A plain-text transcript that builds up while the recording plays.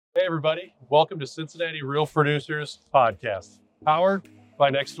Hey, everybody. Welcome to Cincinnati Real Producers Podcast, powered by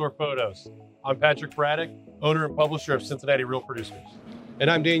Nextdoor Photos. I'm Patrick Braddick, owner and publisher of Cincinnati Real Producers.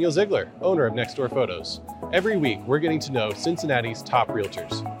 And I'm Daniel Ziegler, owner of Nextdoor Photos. Every week, we're getting to know Cincinnati's top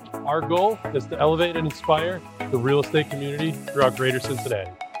realtors. Our goal is to elevate and inspire the real estate community throughout greater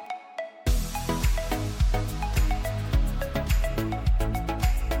Cincinnati.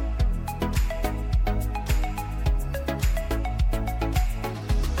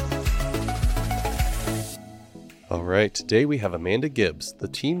 All right, today we have Amanda Gibbs, the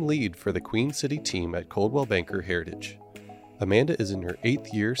team lead for the Queen City team at Coldwell Banker Heritage. Amanda is in her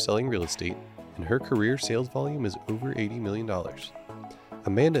 8th year selling real estate, and her career sales volume is over $80 million.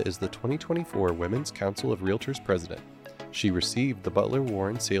 Amanda is the 2024 Women's Council of Realtors president. She received the Butler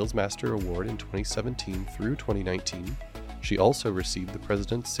Warren Sales Master Award in 2017 through 2019. She also received the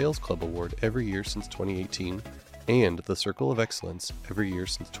President's Sales Club Award every year since 2018 and the Circle of Excellence every year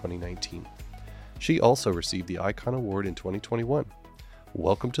since 2019. She also received the Icon Award in 2021.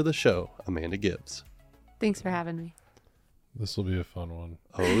 Welcome to the show, Amanda Gibbs. Thanks for having me. This will be a fun one.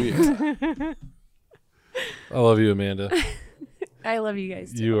 Oh, yeah. I love you, Amanda. I love you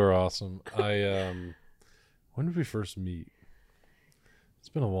guys too. You are awesome. When did we first meet? It's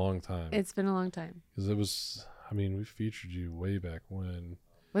been a long time. It's been a long time. Because we featured you way back when.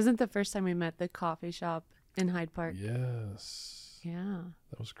 Wasn't the first time we met the coffee shop in Hyde Park? Yes. Yeah.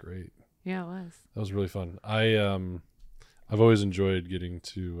 That was great. Yeah, it was. That was really fun. I've always enjoyed getting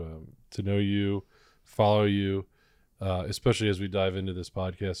to know you, follow you, especially as we dive into this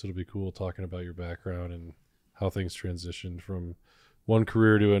podcast. It'll be cool talking about your background and how things transitioned from one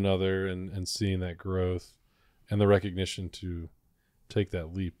career to another, and seeing that growth and the recognition to take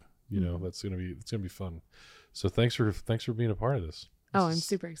that leap. You know, it's gonna be fun. So thanks for being a part of this. I'm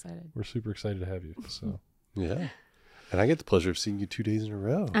super excited. We're super excited to have you. So Yeah. And I get the pleasure of seeing you 2 days in a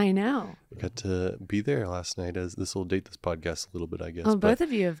row. I know. I got to be there last night, as this will date this podcast a little bit, I guess. Well, both of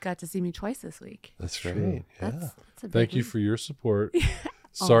you have got to see me twice this week. That's True. right. Yeah. That's a big thank you week. for your support.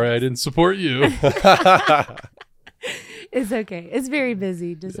 Sorry I didn't support you. It's okay. It's very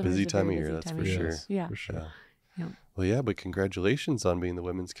busy. It's a busy time of year, that's for sure. Yes, Yeah. for sure. Yeah. Well, yeah, but congratulations on being the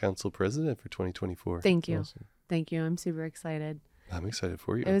Women's Council president for 2024. Thank you. Awesome. Thank you. I'm super excited. I'm excited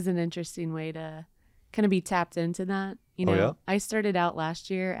for you. It was an interesting way to kind of be tapped into that. You know, yeah? I started out last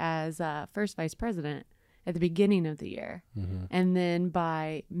year as first vice president at the beginning of the year. Mm-hmm. And then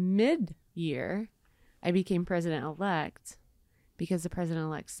by mid-year, I became president-elect because the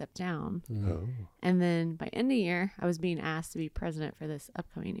president-elect stepped down. Oh. And then by end of year, I was being asked to be president for this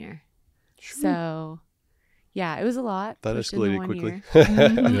upcoming year. So, yeah, it was a lot. That pushed into escalated 1 quickly. year.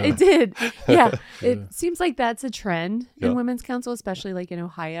 Mhm, Yeah. It did. Yeah. Yeah. It seems like that's a trend Yeah. in Women's Council, especially like in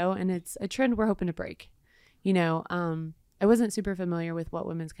Ohio. And it's a trend we're hoping to break. You know, I wasn't super familiar with what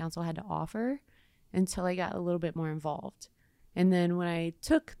Women's Council had to offer until I got a little bit more involved. And then when I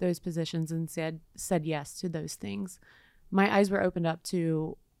took those positions and said yes to those things, my eyes were opened up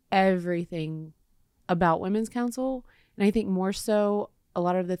to everything about Women's Council. And I think more so a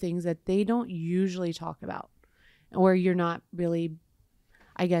lot of the things that they don't usually talk about, or you're not really,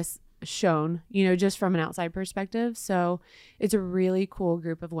 I guess, shown, you know, just from an outside perspective. So it's a really cool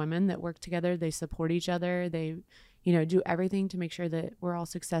group of women that work together. They support each other. They, you know, do everything to make sure that we're all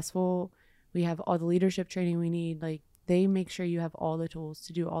successful. We have all the leadership training we need. Like, they make sure you have all the tools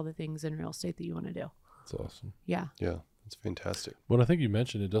to do all the things in real estate that you want to do. That's awesome. Yeah. Yeah, it's fantastic. Well, I think you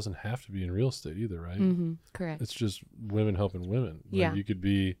mentioned it doesn't have to be in real estate either, right? Mm-hmm. Correct. It's just women helping women. Like, Yeah. You could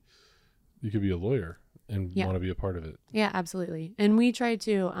be a lawyer and Yeah. want to be a part of it. Yeah, absolutely. And we try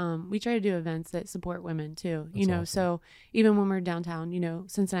to do events that support women too. You That's know, awesome. so even when we're downtown, you know,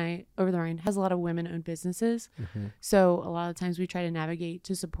 Cincinnati over the Rhine has a lot of women-owned businesses. Mm-hmm. So a lot of times we try to navigate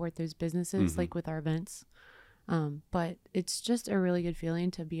to support those businesses, Mhm. like with our events. But it's just a really good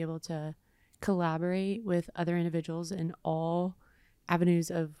feeling to be able to collaborate with other individuals in all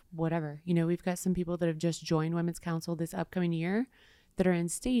avenues of whatever. You know, we've got some people that have just joined Women's Council this upcoming year that are in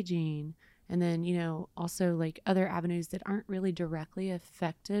staging. And then, you know, also like other avenues that aren't really directly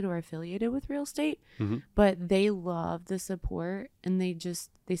affected or affiliated with real estate, Mm-hmm. but they love the support. And they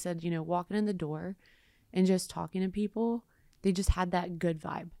said, you know, walking in the door and just talking to people, they just had that good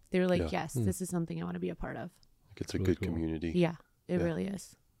vibe. They were like, Yeah. yes, this is something I want to be a part of. Like, it's a Really good cool. community. Yeah, it Yeah. really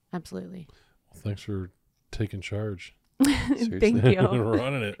is. Absolutely. Well, thanks for taking charge. Thank and you.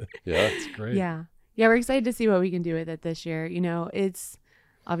 running it. Yeah. It's great. Yeah. Yeah, we're excited to see what we can do with it this year. You know, it's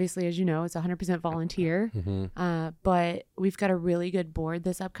obviously, as you know, it's 100% volunteer. Mm-hmm. But we've got a really good board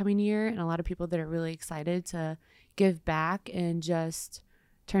this upcoming year and a lot of people that are really excited to give back and just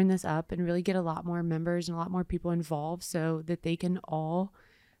turn this up and really get a lot more members and a lot more people involved so that they can all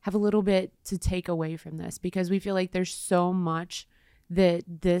have a little bit to take away from this, because we feel like there's so much that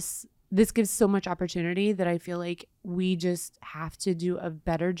this gives so much opportunity that I feel like we just have to do a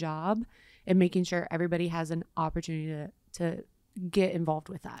better job in making sure everybody has an opportunity to get involved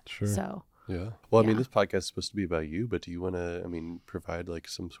with that. Sure. So Yeah. Well, I mean, Yeah. this podcast is supposed to be about you, but do you want to, provide like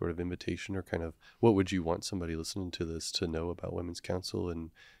some sort of invitation, or kind of what would you want somebody listening to this to know about Women's Council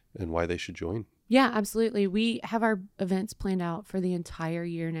and why they should join? yeah, absolutely. We have our events planned out for the entire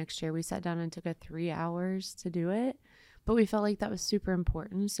year next year. We sat down and took 3 hours to do it, but we felt like that was super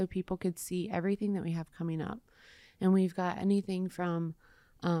important so people could see everything that we have coming up. And we've got anything from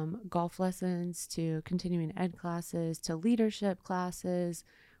golf lessons to continuing ed classes to leadership classes.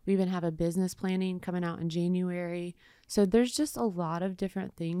 We even have a business planning coming out in January. So there's just a lot of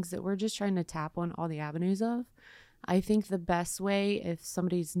different things that we're just trying to tap on all the avenues of. I think the best way, if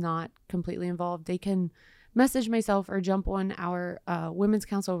somebody's not completely involved, they can message myself or jump on our Women's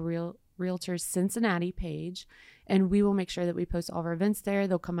Council Realtors Cincinnati page, and we will make sure that we post all of our events there.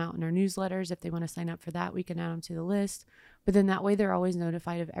 They'll come out in our newsletters. If they want to sign up for that, we can add them to the list. But then that way they're always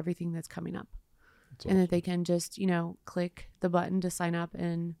notified of everything that's coming up. That's And awesome. that they can just, click the button to sign up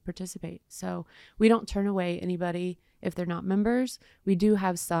and participate. So we don't turn away anybody if they're not members. We do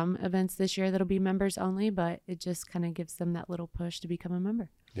have some events this year that'll be members only, but it just kind of gives them that little push to become a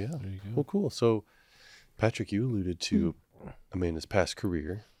member. Yeah. There you go. Well, cool. So, Patrick, you alluded to Amanda's past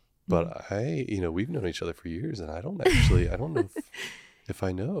career, but we've known each other for years, and I don't know if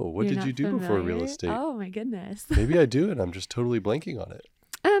I know. What You're did you not do before real familiar? estate? Oh my goodness. Maybe I do, and I'm just totally blanking on it.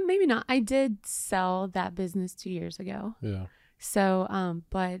 Maybe not. I did sell that business 2 years ago. Yeah. So,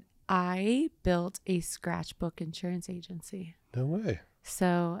 but I built a scratchbook insurance agency. No way.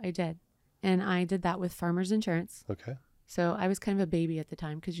 So I did. And I did that with Farmers Insurance. Okay. So I was kind of a baby at the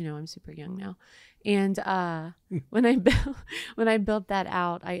time because, I'm super young now. And when I built that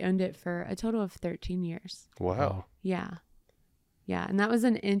out, I owned it for a total of 13 years. Wow. Yeah. Yeah. And that was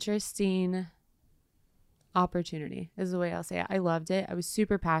an interesting opportunity, is the way I'll say it. I loved it. I was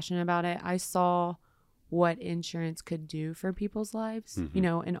super passionate about it. I saw what insurance could do for people's lives,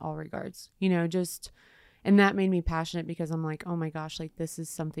 in all regards, and that made me passionate because I'm like, oh my gosh, like this is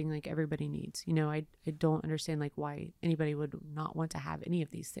something like everybody needs. I don't understand like why anybody would not want to have any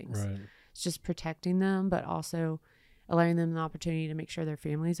of these things. Right. It's just protecting them, but also allowing them the opportunity to make sure their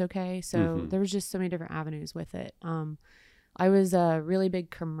family's okay. So there was just so many different avenues with it. I was a really big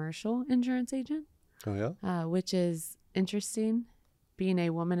commercial insurance agent. Oh, yeah? Which is interesting, being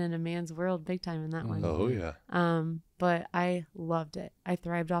a woman in a man's world, big time in that one. Oh, yeah. But I loved it. I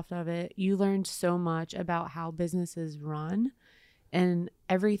thrived off of it. You learned so much about how businesses run and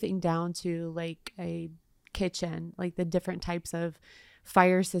everything down to like a kitchen, like the different types of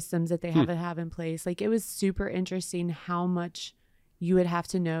fire systems that they have in place. Like it was super interesting how much you would have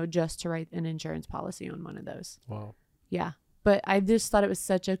to know just to write an insurance policy on one of those. Wow. Yeah. But I just thought it was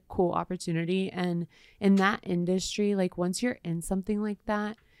such a cool opportunity. And in that industry, like once you're in something like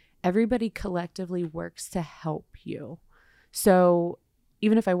that, everybody collectively works to help you. So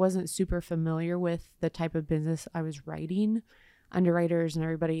even if I wasn't super familiar with the type of business I was writing, underwriters and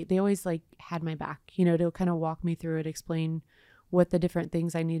everybody, they always like had my back, to kind of walk me through it, explain what the different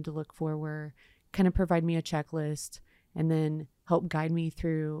things I need to look for were, kind of provide me a checklist, and then help guide me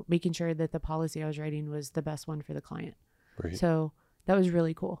through making sure that the policy I was writing was the best one for the client. Right. So that was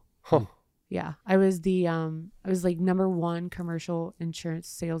really cool. Huh. Yeah. I was like number 1 commercial insurance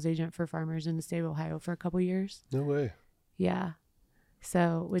sales agent for farmers in the state of Ohio for a couple years. No way. Yeah.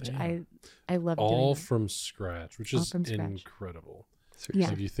 So, which Damn. I loved All doing. from scratch, which All is from scratch. incredible. Yeah.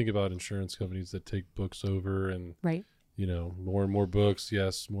 Like you think about insurance companies that take books over and, Right. more and more books.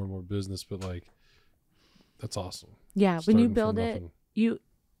 Yes, more and more business, but like, that's awesome. Yeah. When you Starting from build it, nothing.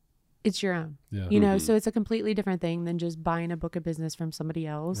 it's your own, Yeah. so it's a completely different thing than just buying a book of business from somebody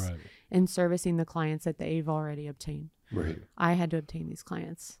else Right. and servicing the clients that they've already obtained. Right. I had to obtain these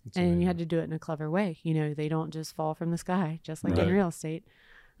clients, That's and you amazing. had to do it in a clever way. They don't just fall from the sky, just like Right. in real estate.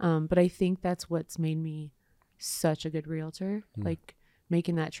 But I think that's what's made me such a good realtor, like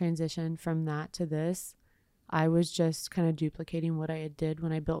making that transition from that to this. I was just kind of duplicating what I had did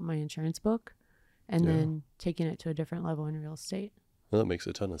when I built my insurance book, and then taking it to a different level in real estate. Well, that makes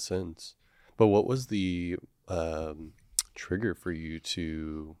a ton of sense. But what was the trigger for you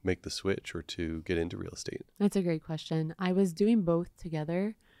to make the switch or to get into real estate? That's a great question. I was doing both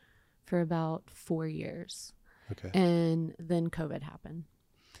together for about 4 years. Okay. And then COVID happened.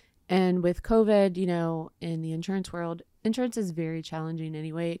 And with COVID, in the insurance world, insurance is very challenging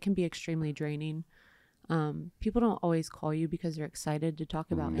anyway. It can be extremely draining. People don't always call you because they're excited to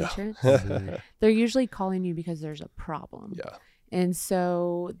talk about No. insurance. They're usually calling you because there's a problem. Yeah. And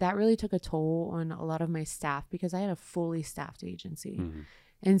so that really took a toll on a lot of my staff because I had a fully staffed agency. Mm-hmm.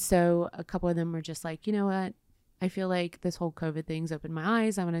 And so a couple of them were just like, you know what? I feel like this whole COVID thing's opened my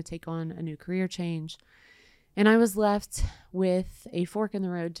eyes. I want to take on a new career change. And I was left with a fork in the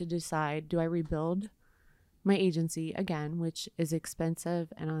road to decide, do I rebuild my agency again, which is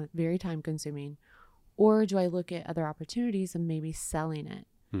expensive and very time consuming, or do I look at other opportunities and maybe selling it?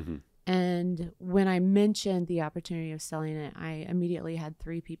 Mm-hmm. And when I mentioned the opportunity of selling it, I immediately had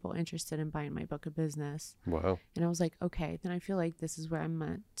 3 people interested in buying my book of business. Wow. And I was like, okay, then I feel like this is where I'm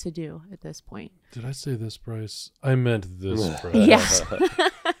meant to do at this point. Did I say this price? I meant this price. Yes.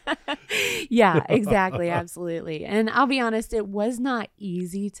 Yeah, exactly. Absolutely. And I'll be honest, it was not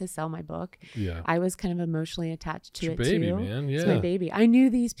easy to sell my book. Yeah. I was kind of emotionally attached to It's it your baby, too. man. Yeah. It's my baby. I knew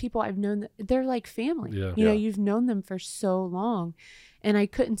these people. I've known they're like family. Yeah. You know, you've known them for so long. And I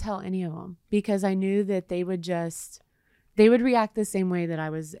couldn't tell any of them because I knew that they would react the same way that I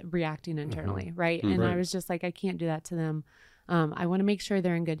was reacting internally. Mm-hmm. Right. And Right. I was just like, I can't do that to them. I want to make sure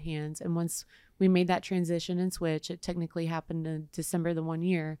they're in good hands. And once we made that transition and switch, it technically happened in December the 1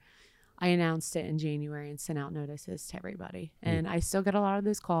 year. I announced it in January and sent out notices to everybody. And I still get a lot of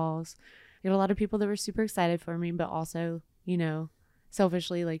those calls. I get a lot of people that were super excited for me, but also, you know,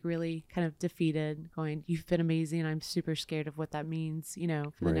 selfishly, like really kind of defeated, going, you've been amazing. I'm super scared of what that means, you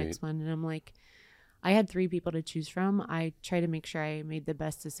know, for the Right. next one. And I'm like, I had 3 people to choose from. I try to make sure I made the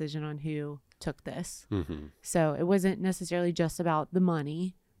best decision on who took this. Mm-hmm. So it wasn't necessarily just about the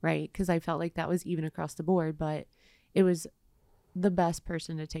money, right? Because I felt like that was even across the board, but it was the best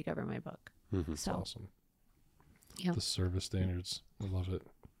person to take over my book. Mm-hmm. That's So, awesome. yeah. The service standards. I love it.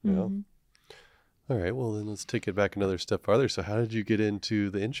 Yeah. Mhm. All right. Well, then let's take it back another step farther. So, how did you get into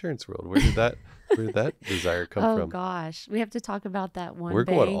the insurance world? Where did that desire come Oh from? gosh, we have to talk about that one. We're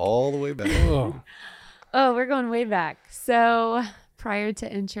going bank. all the way back. Oh, Oh, we're going way back. So prior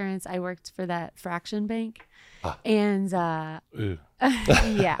to insurance, I worked for that fraction bank. Ah. And ew.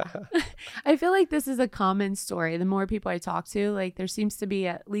 yeah, I feel like this is a common story. The more people I talk to, like there seems to be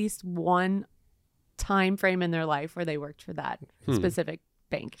at least one time frame in their life where they worked for that specific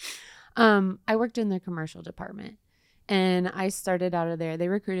bank. I worked in the commercial department. And I started out of there. They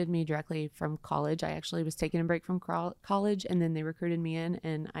recruited me directly from college. I actually was taking a break from college, and then they recruited me in,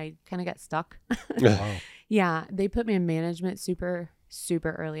 and I kind of got stuck. Wow. Yeah, they put me in management super,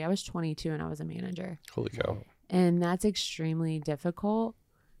 super early. I was 22 and I was a manager. Holy cow. And that's extremely difficult.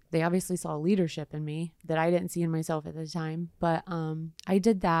 They obviously saw leadership in me that I didn't see in myself at the time. But I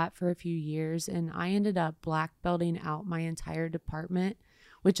did that for a few years, and I ended up black belting out my entire department,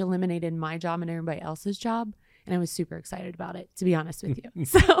 which eliminated my job and everybody else's job. And I was super excited about it, to be honest with you.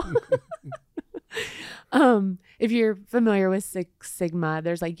 So if you're familiar with Six Sigma,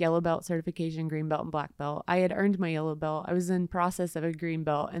 there's like yellow belt certification, green belt, and black belt. I had earned my yellow belt. I was in process of a green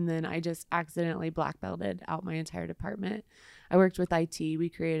belt, and then I just accidentally black belted out my entire department. I worked with IT. We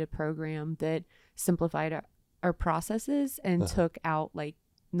created a program that simplified our processes and took out like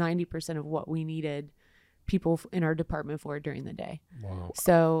 90% of what we needed people in our department for during the day. Wow.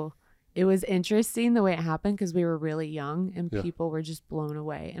 So it was interesting the way it happened because we were really young and Yeah. people were just blown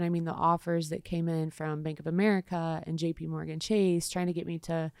away. And I mean, the offers that came in from Bank of America and JP Morgan Chase trying to get me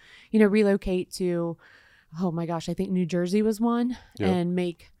to, relocate to, oh my gosh, I think New Jersey was one, Yeah. and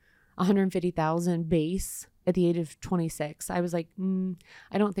make $150,000 base at the age of 26. I was like,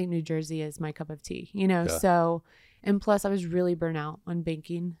 I don't think New Jersey is my cup of tea, Yeah. So, and plus I was really burnt out on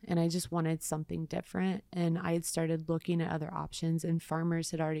banking and I just wanted something different. And I had started looking at other options, and farmers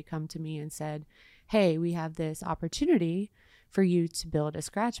had already come to me and said, hey, we have this opportunity for you to build a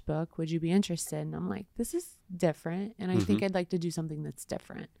scratchbook. Would you be interested? And I'm like, this is different. And I think I'd like to do something that's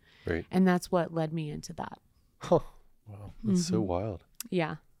different. Right. And that's what led me into that. Huh. Wow. That's so wild.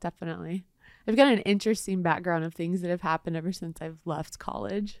 Yeah, definitely. I've got an interesting background of things that have happened ever since I've left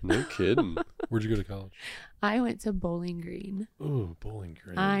college. No kidding. Where'd you go to college? I went to Bowling Green. Oh, Bowling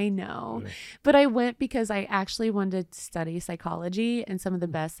Green. I know. Yeah. But I went because I actually wanted to study psychology, and some of the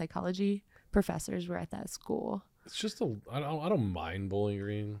best psychology professors were at that school. It's just I don't mind Bowling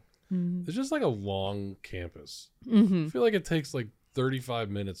Green. Mm-hmm. It's just like a long campus. Mm-hmm. I feel like it takes like 35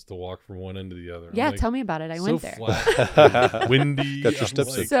 minutes to walk from one end to the other. I'm Yeah, like, tell me about it. I so went there. Flat, windy. Got your I'm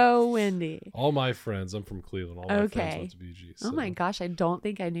steps in. So windy. all my friends, I'm from Cleveland. All my friends Okay. went to BG. Oh my gosh, I don't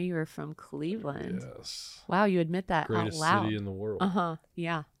think I knew you were from Cleveland. Yes. Wow, you admit that Greatest out loud. city in the world. Uh-huh.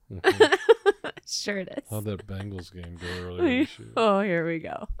 Yeah. Mhm. Sure it is. How'd that Bengals game go earlier this year? Oh, here we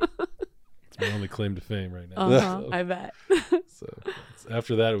go. It's my only claim to fame right now. Uh-huh. So, I bet. so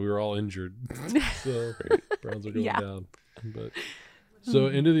after that, we were all injured. So Browns are going Yeah. down. But so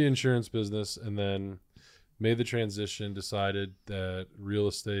into the insurance business, and then made the transition, decided that real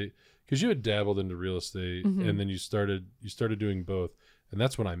estate, because you had dabbled into real estate, and then you started doing both. And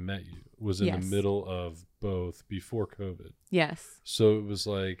that's when I met you, was in the middle of both before COVID. Yes. So it was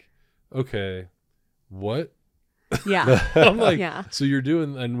like, okay, what? Yeah. I'm like, so you're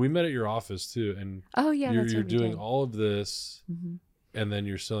doing, and we met at your office too. And you're doing all of this, and then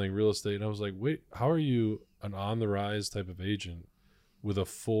you're selling real estate. And I was like, wait, how are you an on the rise type of agent with a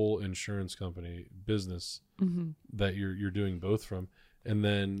full insurance company business that you're doing both from? And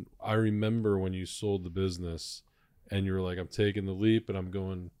then I remember when you sold the business and you were like, I'm taking the leap and I'm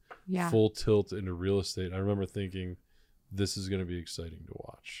going full tilt into real estate. I remember thinking, this is going to be exciting to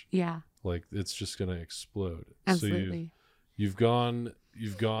watch. Yeah. Like, it's just going to explode. Absolutely. So you've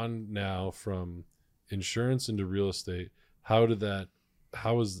gone now from insurance into real estate. How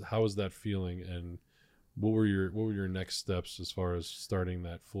was that feeling, and what were your next steps as far as starting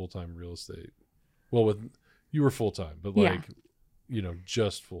that full-time real estate? Well, you were full-time, but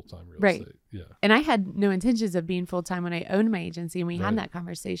just full-time real estate. Yeah. And I had no intentions of being full-time when I owned my agency, and we had that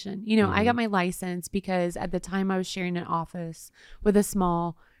conversation. I got my license because at the time I was sharing an office with a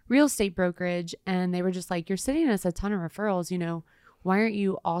small real estate brokerage, and they were just like, you're sending us a ton of referrals, why aren't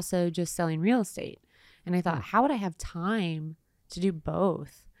you also just selling real estate? And I thought, how would I have time to do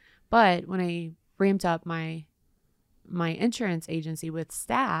both? But when I ramped up my insurance agency with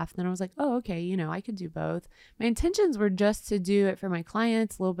staff, then I was like, oh, okay, I could do both. My intentions were just to do it for my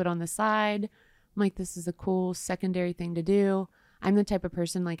clients, a little bit on the side. I'm like, this is a cool secondary thing to do. I'm the type of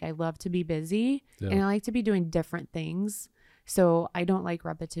person, like, I love to be busy and I like to be doing different things. So I don't like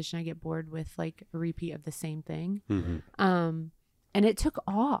repetition. I get bored with like a repeat of the same thing. And it took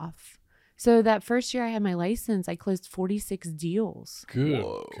off. So that first year I had my license, I closed 46 deals. Good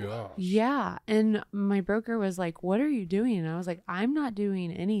gosh. Yeah. And my broker was like, what are you doing? And I was like, I'm not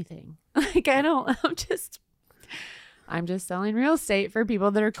doing anything. Like, I'm just selling real estate for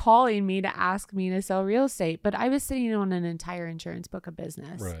people that are calling me to ask me to sell real estate. But I was sitting on an entire insurance book of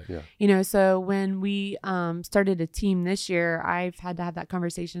business. Right. Yeah. So when we started a team this year, I've had to have that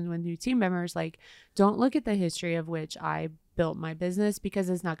conversation with new team members. Like, don't look at the history of which I built my business, because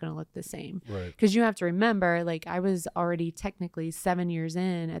it's not going to look the same. Right. Because you have to remember, like, I was already technically 7 years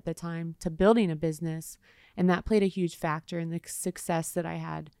in at the time to building a business. And that played a huge factor in the success that I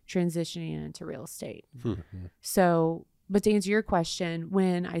had transitioning into real estate. So, but to answer your question,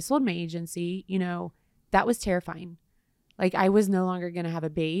 when I sold my agency, that was terrifying. Like, I was no longer going to have a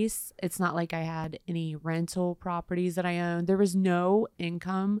base. It's not like I had any rental properties that I owned. There was no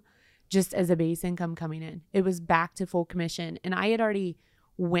income just as a base income coming in. It was back to full commission. And I had already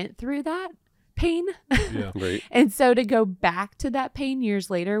went through that pain. Yeah. Right. And so to go back to that pain years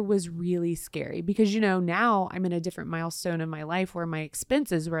later was really scary, because, now I'm in a different milestone in my life where my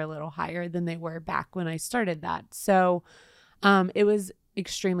expenses were a little higher than they were back when I started that. So it was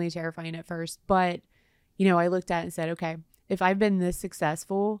extremely terrifying at first. But, I looked at it and said, okay, if I've been this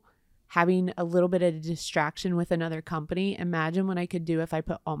successful, having a little bit of a distraction with another company, imagine what I could do if I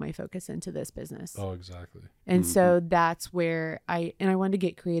put all my focus into this business. Oh, exactly. And so that's where I wanted to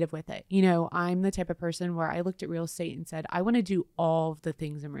get creative with it. I'm the type of person where I looked at real estate and said, I want to do all of the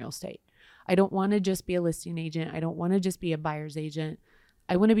things in real estate. I don't want to just be a listing agent. I don't want to just be a buyer's agent.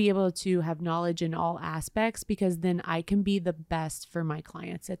 I want to be able to have knowledge in all aspects, because then I can be the best for my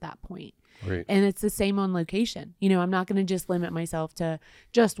clients at that point. Right. And it's the same on location. I'm not going to just limit myself to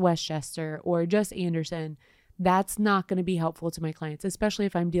just Westchester or just Anderson. That's not going to be helpful to my clients, especially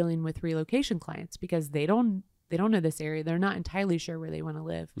if I'm dealing with relocation clients, because they don't know this area. They're not entirely sure where they want to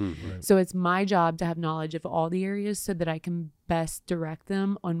live. Right. So it's my job to have knowledge of all the areas so that I can best direct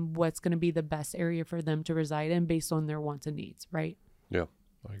them on what's going to be the best area for them to reside in based on their wants and needs. Right. Yeah.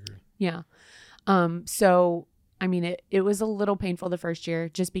 I agree. Yeah. So, I mean, it was a little painful the first year,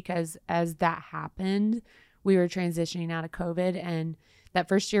 just because as that happened, we were transitioning out of COVID, and that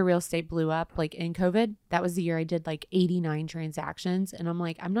first year real estate blew up. Like, in COVID, that was the year I did like 89 transactions. And I'm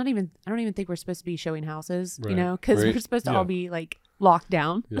like, I don't even think we're supposed to be showing houses, Right. because we're supposed to all be like locked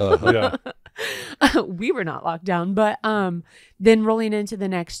down. Yeah. We were not locked down, but then rolling into the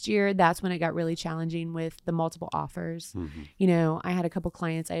next year, that's when it got really challenging with the multiple offers. I had a couple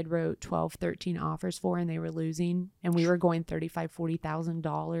clients I had wrote 12, 13 offers for, and they were losing, and we were going $35,000,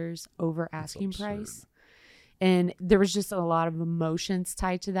 $40,000 over asking price. And there was just a lot of emotions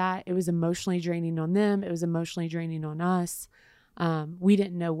tied to that. It was emotionally draining on them. It was emotionally draining on us. We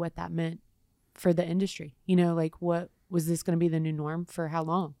didn't know what that meant for the industry. Like, what was this going to be the new norm for how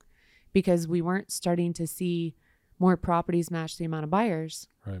long? Because we weren't starting to see more properties match the amount of buyers.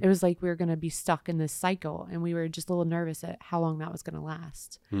 Right. It was like we were going to be stuck in this cycle, and we were just a little nervous at how long that was going to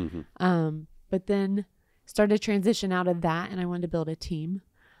last. But then started to transition out of that, and I wanted to build a team.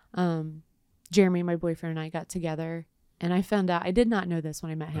 Jeremy, my boyfriend, and I got together, and I found out, I did not know this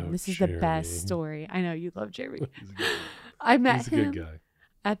when I met him. This is the best story. I know you love Jeremy. I met him good guy.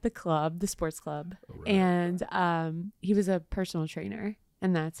 at the club, the sports club, Right. and he was a personal trainer,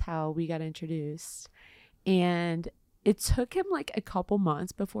 and that's how we got introduced. And it took him like a couple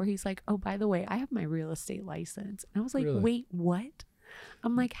months before he's like, oh, by the way, I have my real estate license. And I was like, Really? wait, what?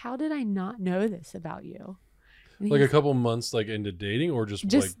 I'm like, how did I not know this about you? And Like a he's couple months like into dating, or just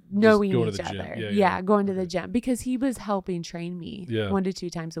knowing going each to the other. gym? Yeah, going to the gym, because he was helping train me Yeah. 1 to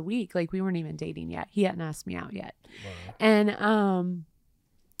 2 times a week. Like, we weren't even dating yet. He hadn't asked me out yet. Wow. And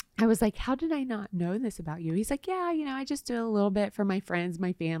I was like, how did I not know this about you? He's like, yeah, I just do a little bit for my friends,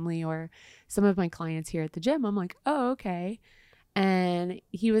 my family, or some of my clients here at the gym. I'm like, oh, okay. And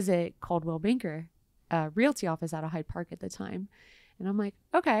he was at Coldwell Banker Realty office out of Hyde Park at the time. And I'm like,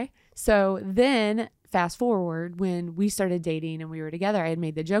 okay. So then fast forward, when we started dating and we were together, I had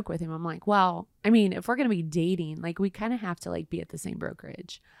made the joke with him. I'm like, well, I mean, if we're going to be dating, like, we kind of have to like be at the same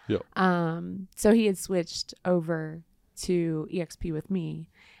brokerage. Yeah. So he had switched over to EXP with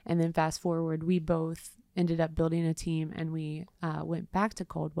me. And then fast forward, we both ended up building a team, and we went back to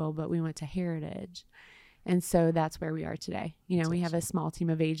Coldwell, but we went to Heritage. And so that's where we are today. That's We have awesome. a small team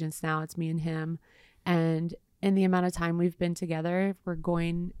of agents now. It's me and him. And in the amount of time we've been together,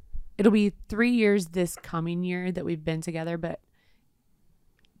 it'll be 3 years this coming year that we've been together, but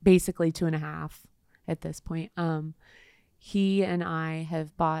basically 2.5 at this point. He and I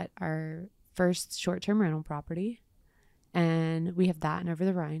have bought our first short-term rental property, and we have that in Over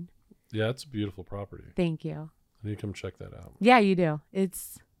the Rhine. Yeah, it's a beautiful property. Thank you. I need to come check that out. Yeah, you do.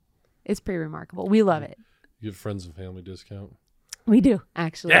 It's pretty remarkable. We love it. You give friends and family discount? We do,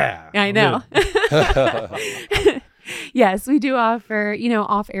 actually. Yeah, I I'm know. Yes, we do offer,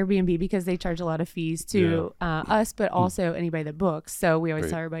 off Airbnb, because they charge a lot of fees to us, but also anybody that books. So we always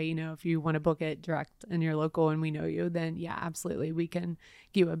Right. tell everybody, if you want to book it direct and you're local and we know you, then yeah, absolutely, we can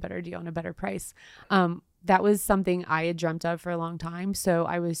give you a better deal and a better price. That was something I had dreamt of for a long time. So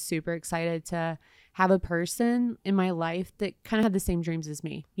I was super excited to have a person in my life that kind of had the same dreams as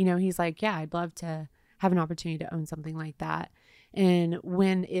me. He's like, yeah, I'd love to have an opportunity to own something like that. And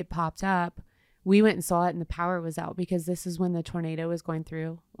when it popped up, we went and saw it, and the power was out, because this is when the tornado was going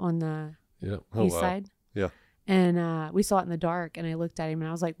through on the east side. Yeah. And we saw it in the dark, and I looked at him and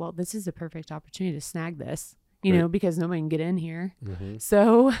I was like, well, this is the perfect opportunity to snag this, Right. because nobody can get in here. Mm-hmm.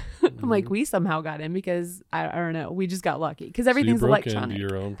 So I'm like, we somehow got in, because I don't know. We just got lucky, because everything's so you broke electronic. into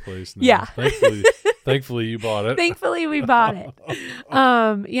your own place now. Yeah. Thankfully you bought it. Thankfully we bought it.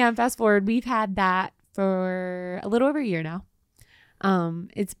 And fast forward, we've had that for a little over a year now.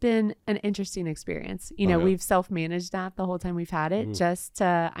 It's been an interesting experience. yeah. We've self-managed that the whole time we've had it, just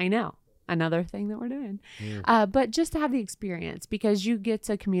to, I know, another thing that we're doing. But just to have the experience, because you get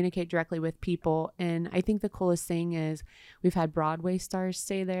to communicate directly with people. And I think the coolest thing is we've had Broadway stars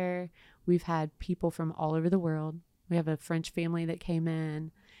stay there. We've had people from all over the world. We have a French family that came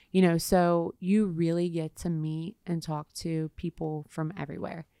in, so you really get to meet and talk to people from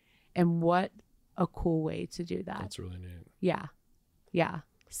everywhere. And what a cool way to do that. That's really neat. Yeah.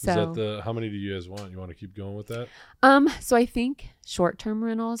 So, Is that how many do you guys want? You want to keep going with that? so I think short-term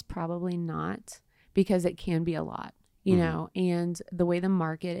rentals probably not, because it can be a lot, and the way the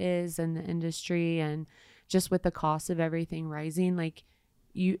market is and the industry, and just with the cost of everything rising, like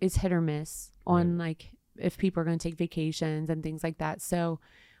it's hit or miss on like if people are going to take vacations and things like that. So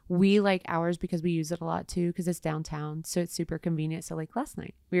we like ours because we use it a lot too, because it's downtown. So it's super convenient. So like last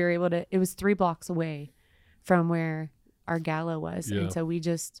night we were able to, it was 3 blocks away from where our gala was. Yeah. And so we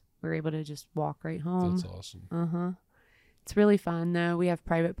were able to just walk right home. That's awesome. It's really fun though. We have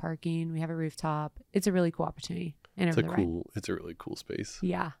private parking. We have a rooftop. It's a really cool opportunity. And It's a really cool space.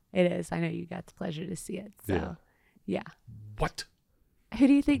 Yeah, it is. I know you got the pleasure to see it. So yeah. What? Who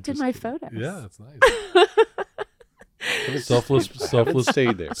do you think I'm did just my kidding. photos? Yeah, that's nice. selfless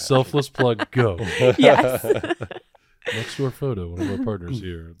Stayed there. Selfless plug, go. Yes. Next door photo, one of our partners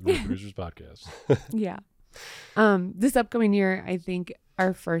here at the Real Producers Podcast. Yeah. This upcoming year, I think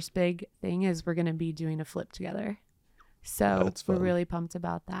our first big thing is we're going to be doing a flip together. So That's we're fun. really pumped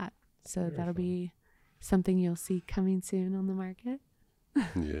about that. So that'll be something you'll see coming soon on the market.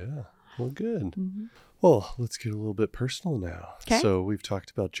 Yeah. Well, good. Mm-hmm. Well, let's get a little bit personal now. 'Kay. So we've talked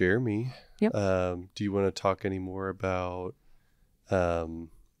about Jeremy. Yep. Do you want to talk any more about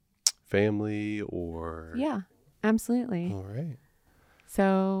family or? Yeah, absolutely. All right.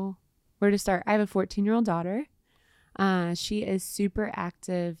 So where to start? I have a 14-year-old daughter. She is super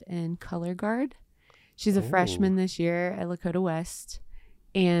active in color guard. She's a freshman this year at Lakota West.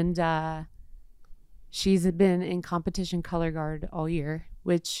 And She's been in competition color guard all year,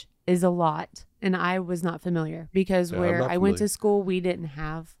 which is a lot. And I was not familiar because where I went to school, we didn't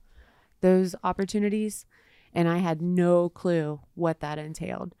have those opportunities. And I had no clue what that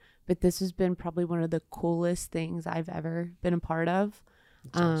entailed. But this has been probably one of the coolest things I've ever been a part of.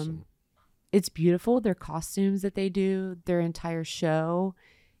 That's awesome. It's beautiful. Their costumes that they do, their entire show.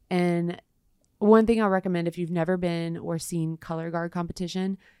 And one thing I'll recommend if you've never been or seen color guard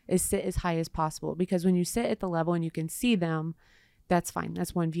competition is sit as high as possible. Because when you sit at the level and you can see them, that's fine.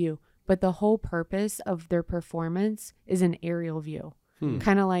 That's one view. But the whole purpose of their performance is an aerial view.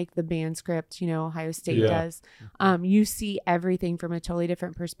 Kind of like the band script, Ohio State does. You see everything from a totally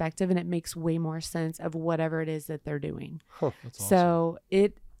different perspective, and it makes way more sense of whatever it is that they're doing. That's awesome. So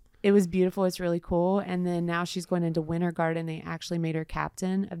it was beautiful. It's really cool. And then now she's going into Winter Guard, and they actually made her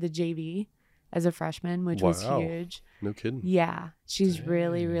captain of the JV as a freshman, which was huge. No kidding. Yeah. She's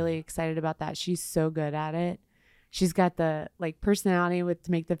really, really excited about that. She's so good at it. She's got the personality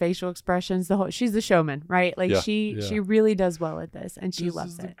to make the facial expressions. She's the showman, right? She really does well at this, and she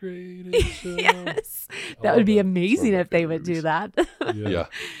loves it. Yes, that would be amazing if they would do that.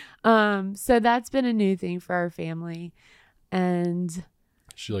 So that's been a new thing for our family, and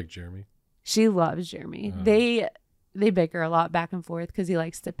she like Jeremy. She loves Jeremy. They bicker a lot back and forth because he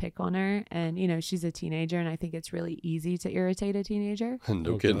likes to pick on her. And, she's a teenager, and I think it's really easy to irritate a teenager.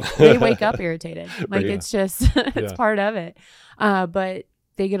 No kidding. They wake up irritated. It's just, it's part of it. But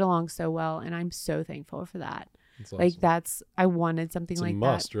they get along so well, and I'm so thankful for that. That's awesome. I wanted something it's like a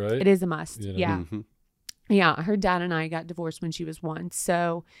must, that. Right? It is a must. Yeah. Mm-hmm. Yeah. Her dad and I got divorced when she was 1.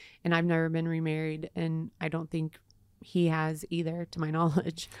 So, and I've never been remarried, and I don't think he has either, to my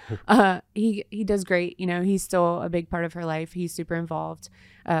knowledge. He does great. He's still a big part of her life. He's super involved.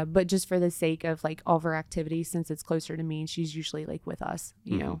 But just for the sake of all of her activities, since it's closer to me, she's usually with us,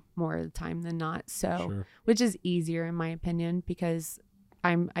 more of the time than not. So, which is easier in my opinion, because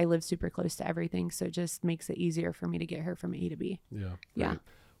I live super close to everything. So it just makes it easier for me to get her from A to B. Yeah. Right.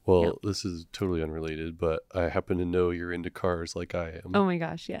 Well, this is totally unrelated, but I happen to know you're into cars like I am. Oh my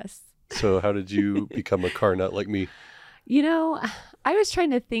gosh. Yes. So how did you become a car nut like me? I was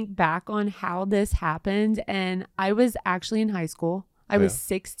trying to think back on how this happened, and I was actually in high school. I was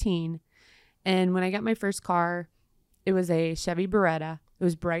 16, and when I got my first car, it was a Chevy Beretta. It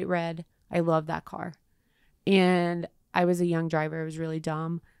was bright red. I loved that car, and I was a young driver. It was really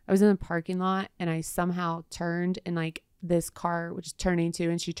dumb. I was in the parking lot, and I somehow turned, and this car was turning too,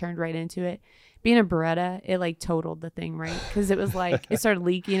 and she turned right into it. Being a Beretta, it totaled the thing, right? Because it was it started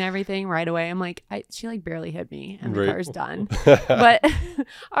leaking everything right away. I'm she barely hit me, and the car's done. But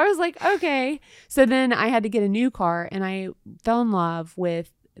I was okay. So then I had to get a new car, and I fell in love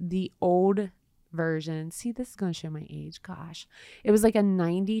with the old version. See, this is going to show my age. Gosh. It was a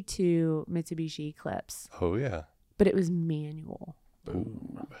 92 Mitsubishi Eclipse. Oh, yeah. But it was manual.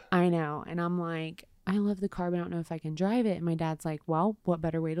 Boom. I know. And I'm I love the car, but I don't know if I can drive it. And my dad's well, what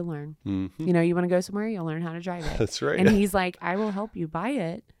better way to learn? Mm-hmm. You want to go somewhere, you'll learn how to drive it. That's right. And he's I will help you buy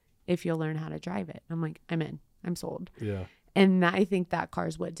it if you'll learn how to drive it. I'm I'm in. I'm sold. Yeah. And I think that car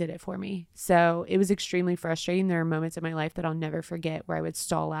is what did it for me. So it was extremely frustrating. There are moments in my life that I'll never forget where I would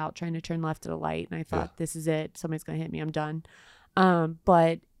stall out trying to turn left at a light. And I thought, this is it. Somebody's going to hit me. I'm done.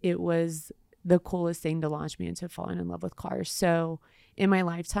 But it was the coolest thing to launch me into falling in love with cars. So in my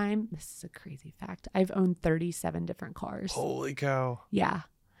lifetime, this is a crazy fact, I've owned 37 different cars. Holy cow. Yeah.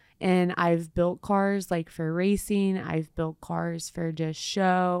 And I've built cars for racing. I've built cars for just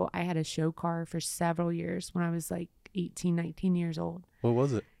show. I had a show car for several years when I was 18, 19 years old. What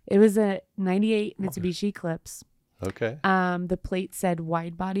was it? It was a 98 Mitsubishi Eclipse. Okay. The plate said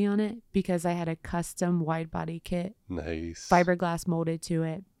wide body on it because I had a custom wide body kit. Nice. Fiberglass molded to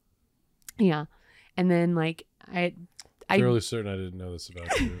it. Yeah. And then I'm fairly certain I didn't know this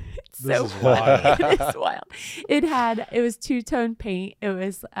about you. This is wild. It is wild. It was two-tone paint. It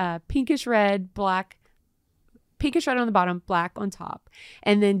was pinkish red, black, pinkish red on the bottom, black on top.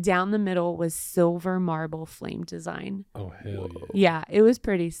 And then down the middle was silver marble flame design. Oh, hell yeah. Yeah, it was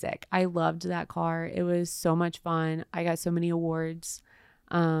pretty sick. I loved that car. It was so much fun. I got so many awards.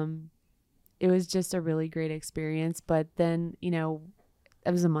 It was just a really great experience. But then,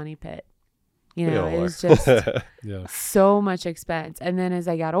 it was a money pit. It was just so much expense. And then as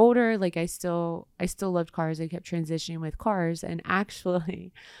I got older, I still loved cars. I kept transitioning with cars. And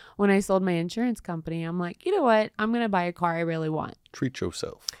actually, when I sold my insurance company, I'm you know what? I'm going to buy a car I really want. Treat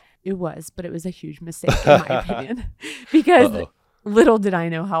yourself. It was, but it was a huge mistake in my opinion. Because little did I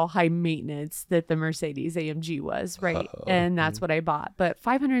know how high maintenance that the Mercedes AMG was, right? And that's what I bought. But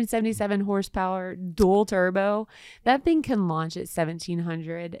 577 horsepower, dual turbo, that thing can launch at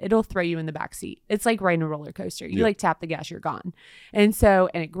 1700. It'll throw you in the back seat. It's like riding a roller coaster. You like tap the gas, you're gone. And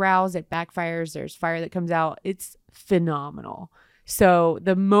it growls, it backfires, there's fire that comes out. It's phenomenal. So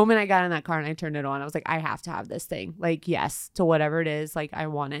the moment I got in that car and I turned it on, I was like, I have to have this thing. Like, yes, to whatever it is, like I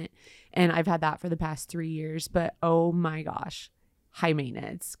want it. And I've had that for the past 3 years, but oh my gosh. High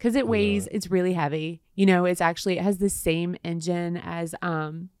maintenance because it weighs, it's really heavy. You know, it has the same engine as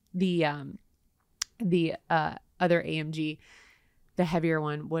the other AMG, the heavier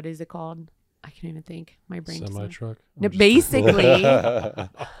one. What is it called? I can't even think. My brain semi-truck. No, basically,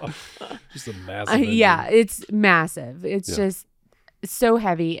 just a massive. Yeah, it's massive. It's just so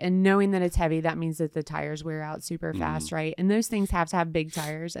heavy, and knowing that it's heavy, that means that the tires wear out super fast, right? And those things have to have big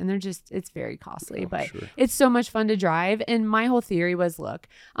tires, and it's very costly, but it's so much fun to drive. And my whole theory was, look,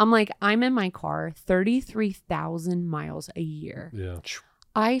 I'm in my car 33,000 miles a year. Yeah.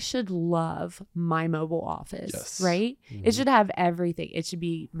 I should love my mobile office, right? Mm-hmm. It should have everything. It should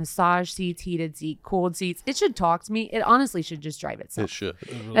be massage seats, heated seats, cooled seats. It should talk to me. It honestly should just drive itself. It should.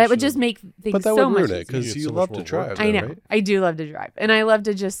 That would just make things so much easier. Because you love to drive. I know. Right? I do love to drive. And I love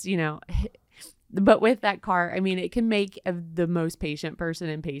to just, but with that car, I mean, it can make the most patient person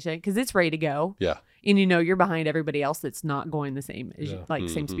impatient because it's ready to go. Yeah. And you're behind everybody else that's not going the same as you,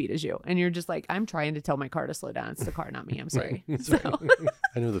 same speed as you. And you're just like, I'm trying to tell my car to slow down. It's the car, not me. I'm sorry. So.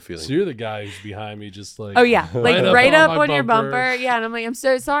 I know the feeling. So you're the guy who's behind me just like, oh yeah, like right up on your bumper. bumper. Yeah. And I'm like, I'm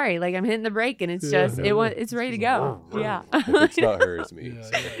so sorry. Like I'm hitting the brake and it's it's ready to go. Yeah. If it's not her, it's me.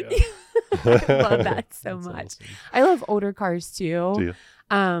 I love that so much. Awesome. I love older cars too. Do you?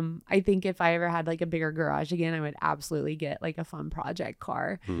 I think if I ever had like a bigger garage again, I would absolutely get like a fun project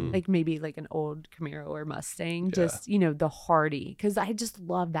car, like maybe like an old Camaro or Mustang, just, the Hardy. Cause I just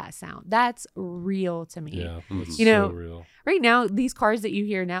love that sound. That's real to me. Yeah. It's so real. Right now, these cars that you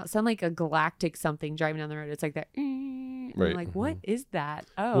hear now sound like a galactic something driving down the road. It's like that. Right. I'm like, what is that?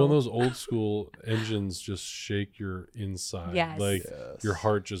 Oh, Well, those old school engines just shake your inside. Yes. Like your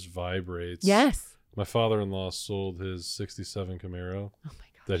heart just vibrates. yes. My father-in-law sold his 67 Camaro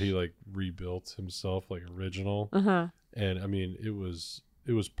that he like rebuilt himself, like original. And I mean, it was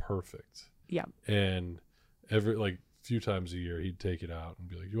perfect. Yeah. And every few times a year he'd take it out and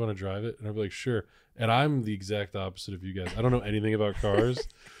be like, "You want to drive it?" And I'd be like, "Sure." And I'm the exact opposite of you guys. I don't know anything about cars.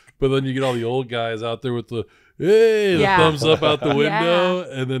 But then you get all the old guys out there with the thumbs up out the window.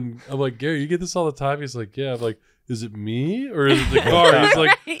 And then I'm like, "Gary, you get this all the time?" He's like, "Yeah." I'm like, "Is it me or is it the car?" He's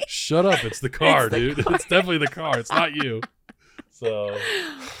like, "Shut up. It's the car, dude. It's definitely the car. It's not you." So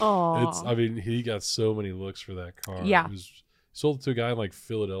he got so many looks for that car. Yeah. He sold it to a guy in like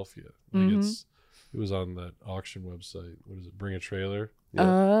Philadelphia. It was on that auction website. What is it? Bring a Trailer. Yeah.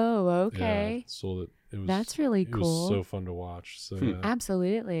 Oh, okay. Yeah, sold it. That's really cool. It was so fun to watch. So yeah.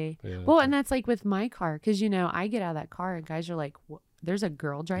 Absolutely. Yeah, well, and that's like with my car, because I get out of that car and guys are like, "There's a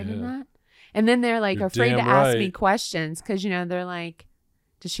girl driving that," and then they're like afraid to ask me questions because they're like,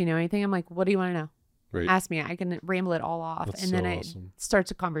 "Does she know anything?" I'm like, "What do you want to know?" Right. Ask me. I can ramble it all off. That's and then awesome. It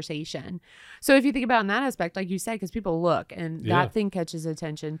starts a conversation. So if you think about in that aspect, like you said, because people look and that thing catches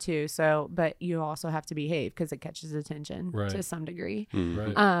attention too. So, but you also have to behave because it catches attention to some degree.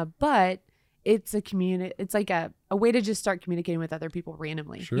 Right. But it's a community. It's like a way to just start communicating with other people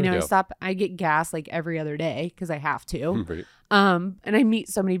randomly. Sure. I get gas like every other day because I have to. Right. And I meet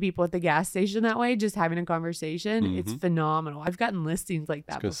so many people at the gas station that way, just having a conversation. It's phenomenal. I've gotten listings like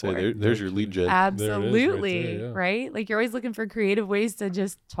that before. Say, there's your lead gen. Absolutely. Right? Like you're always looking for creative ways to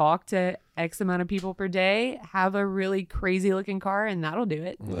just talk to X amount of people per day, have a really crazy looking car, and that'll do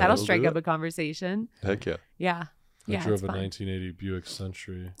it. That'll strike up a conversation. Heck yeah. Yeah. I drove a 1980 Buick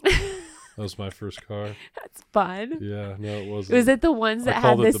Century. That was my first car. That's fun. Yeah, no, it wasn't. Was it the ones that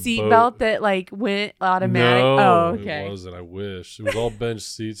had the seatbelt that like went automatic? No, oh, okay. It wasn't. I wish. It was all bench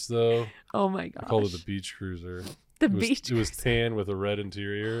seats though. Oh my gosh. I called it the Beach Cruiser. It was tan with a red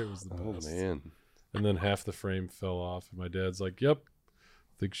interior. It was the best. Oh man. And then half the frame fell off, and my dad's like, "Yep,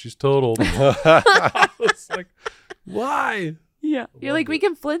 I think she's totaled." I was like, "Why?" Yeah. You're like, we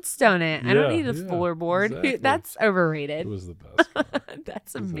can Flintstone it. I don't need a floorboard. Exactly. That's overrated. It was the best car.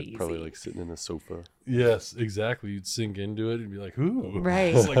 That's amazing. Probably like sitting in a sofa. Yes, exactly. You'd sink into it and be like, "Ooh."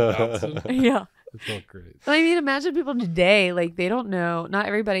 Right. It's like bouncing. Yeah. It felt great. I mean, imagine people today, like they don't know, not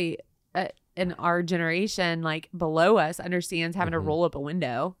everybody in our generation, like below us, understands having to roll up a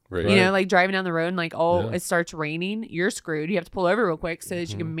window. Right. Like driving down the road and like, it starts raining, you're screwed. You have to pull over real quick so that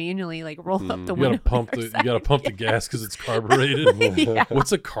you can manually like roll up the window. You gotta pump the gas because it's carbureted. Yeah.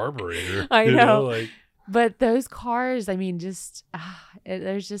 What's a carburetor? I know. Like But those cars, I mean, just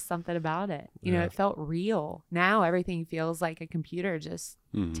there's just something about it. You know, it felt real. Now everything feels like a computer just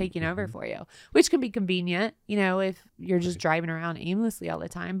taking over for you, which can be convenient, you know, if you're just driving around aimlessly all the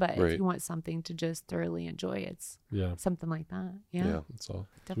time. But if you want something to just thoroughly enjoy, it's something like that. Yeah. That's all.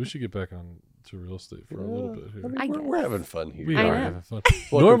 So we should get back on to real estate for a little bit here. I mean, we're having fun here. We are having fun.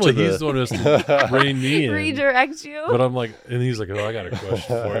 Normally he's the one who has to rein me in. Redirect you. But I'm like, and he's like, oh, I got a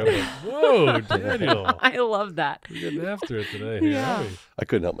question for you. I'm like, whoa, Daniel. I love that. We're getting after it today. Here, aren't we? I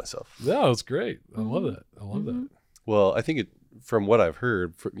couldn't help myself. No, it's great. I love that. I love that. Well, I think from what I've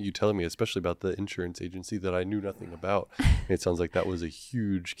heard, from you telling me, especially about the insurance agency that I knew nothing about, it sounds like that was a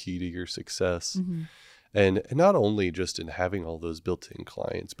huge key to your success. And not only just in having all those built-in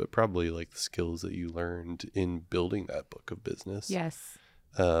clients, but probably like the skills that you learned in building that book of business. Yes.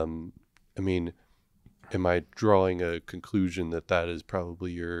 I mean, am I drawing a conclusion that that is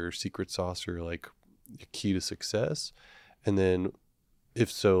probably your secret sauce or like key to success? And then if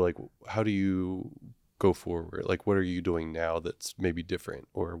so, like, how do you go forward? Like, what are you doing now that's maybe different,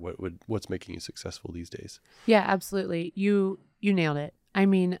 or what's making you successful these days? Yeah, absolutely. You nailed it. I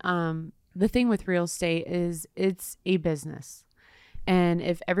mean, the thing with real estate is it's a business. And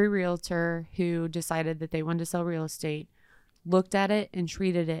if every realtor who decided that they wanted to sell real estate looked at it and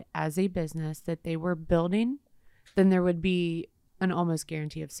treated it as a business that they were building, then there would be an almost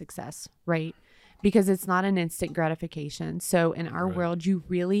guarantee of success, right? Because it's not an instant gratification. So in our world, you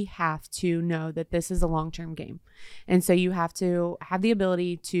really have to know that this is a long-term game. And so you have to have the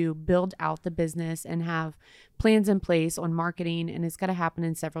ability to build out the business and have plans in place on marketing. And it's got to happen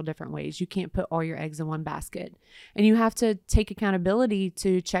in several different ways. You can't put all your eggs in one basket. And you have to take accountability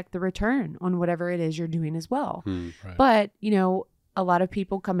to check the return on whatever it is you're doing as well. But, you know, a lot of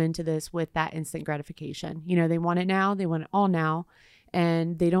people come into this with that instant gratification. You know, they want it now. They want it all now.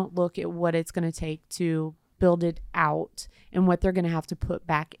 And they don't look at what it's going to take to build it out and what they're going to have to put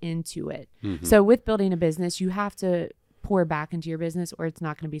back into it. So with building a business, you have to pour back into your business or it's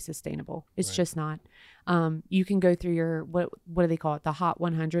not going to be sustainable. It's just not. You can go through your, what do they call it? The hot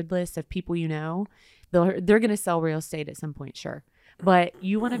 100 list of people you know. They're going to sell real estate at some point, sure. But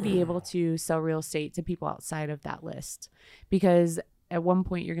you want to be able to sell real estate to people outside of that list, because at one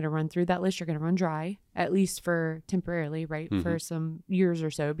point you're going to run through that list. You're going to run dry, at least for temporarily, right? For some years or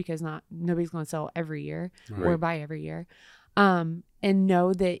so, because nobody's going to sell every year or buy every year. And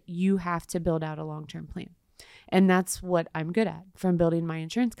know that you have to build out a long-term plan. And that's what I'm good at from building my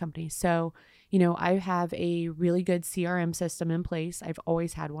insurance company. So, you know, I have a really good CRM system in place. I've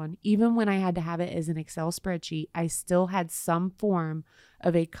always had one. Even when I had to have it as an Excel spreadsheet, I still had some form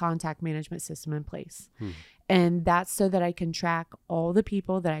of a contact management system in place. And that's so that I can track all the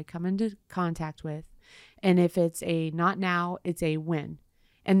people that I come into contact with. And if it's a not now, it's a when.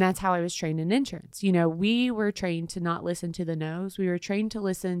 And that's how I was trained in insurance. You know, we were trained to not listen to the no's. We were trained to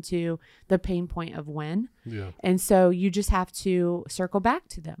listen to the pain point of when. And so you just have to circle back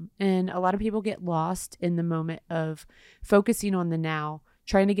to them. And a lot of people get lost in the moment of focusing on the now,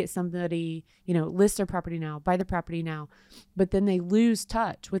 trying to get somebody, you know, list their property now, buy the property now. But then they lose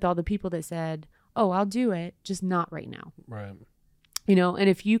touch with all the people that said, oh, I'll do it, just not right now. Right. You know, and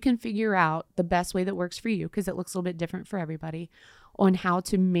if you can figure out the best way that works for you, because it looks a little bit different for everybody, on how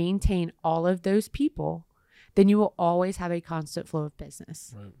to maintain all of those people, then you will always have a constant flow of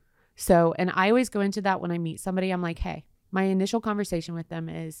business. Right. So, and I always go into that when I meet somebody. I'm like, hey, my initial conversation with them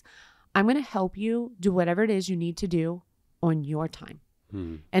is, I'm going to help you do whatever it is you need to do on your time.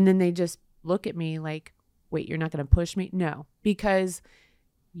 And then they just look at me like, wait, you're not going to push me? No, because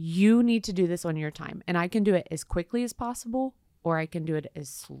you need to do this on your time. And I can do it as quickly as possible, or I can do it as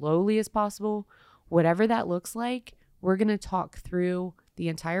slowly as possible. Whatever that looks like, we're going to talk through the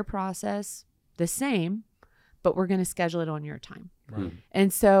entire process the same, but we're going to schedule it on your time. Right.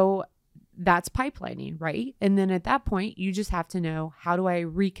 And so that's pipelining, right? And then at that point, you just have to know, how do I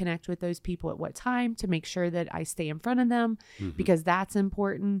reconnect with those people at what time to make sure that I stay in front of them, because that's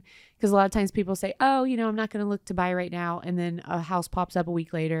important. Because a lot of times people say, oh, you know, I'm not going to look to buy right now. And then a house pops up a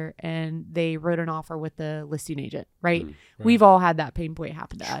week later and they wrote an offer with the listing agent, right? We've all had that pain point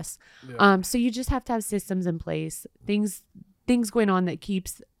happen to us. So you just have to have systems in place, things going on that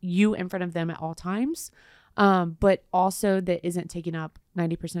keeps you in front of them at all times. But also that isn't taking up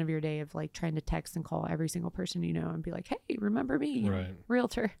 90% of your day of like trying to text and call every single person you know and be like, hey, remember me,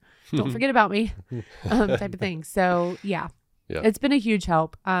 Realtor, don't forget about me, type of thing. So yeah, it's been a huge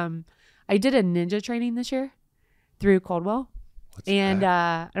help. I did a ninja training this year through Coldwell. What's and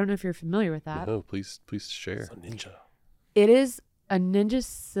that? I don't know if you're familiar with that. No, please share. It's a ninja. It is a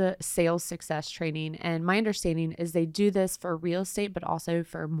ninja sales success training. And my understanding is they do this for real estate, but also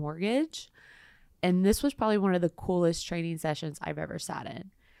for mortgage. And this was probably one of the coolest training sessions I've ever sat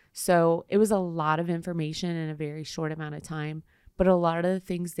in. So it was a lot of information in a very short amount of time. But a lot of the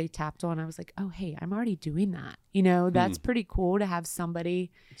things they tapped on, I was like, oh, hey, I'm already doing that. You know, that's pretty cool to have somebody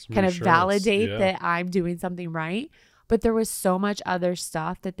kind of validate that I'm doing something right. But there was so much other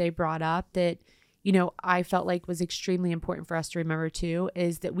stuff that they brought up that, you know, I felt like was extremely important for us to remember too,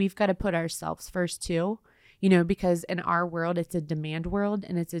 is that we've got to put ourselves first too, you know, because in our world, it's a demand world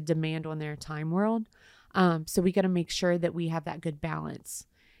and it's a demand on their time world. So we got to make sure that we have that good balance,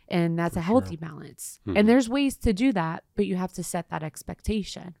 and that's a healthy balance. And there's ways to do that, but you have to set that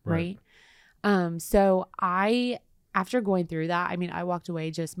expectation, right? So after going through that, I mean, I walked away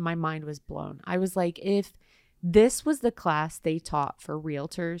just, my mind was blown. I was like, if this was the class they taught for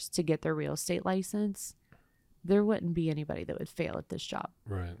realtors to get their real estate license, there wouldn't be anybody that would fail at this job.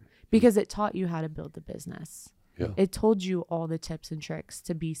 Right. Because it taught you how to build the business. Yeah. It told you all the tips and tricks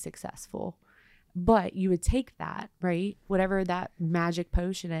to be successful. But you would take that, right? Whatever that magic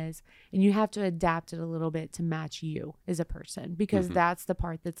potion is, and you have to adapt it a little bit to match you as a person, because that's the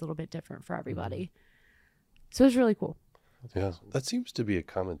part that's a little bit different for everybody. So it's really cool. Yeah. Awesome. That seems to be a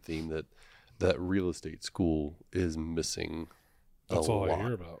common theme that real estate school is missing. That's all I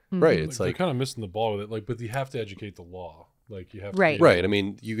hear about. Right. It's like they're kind of missing the ball with it. Like, but you have to educate the law. Like you have to right. I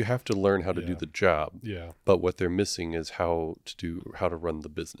mean, you have to learn how to do the job. Yeah. But what they're missing is how to run the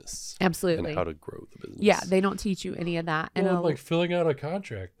business. Absolutely. And how to grow the business. Yeah, they don't teach you any of that. And well, like filling out a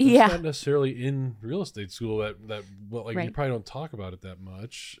contract. It's not necessarily in real estate school that you probably don't talk about it that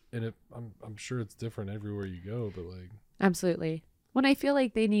much. And I'm sure it's different everywhere you go, but like absolutely. When I feel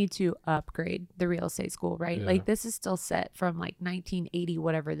like they need to upgrade the real estate school, right? Yeah. Like this is still set from like 1980,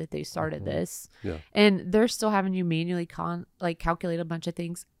 whatever that they started this. Yeah. And they're still having you manually calculate a bunch of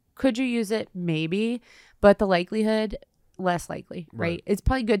things. Could you use it? Maybe, but the likelihood, less likely, right? It's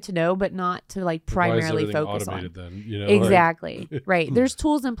probably good to know, but not to like primarily focus on. Then, you know, exactly. Right. There's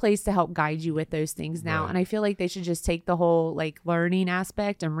tools in place to help guide you with those things now. And I feel like they should just take the whole like learning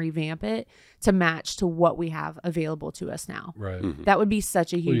aspect and revamp it to match to what we have available to us now. Right. That would be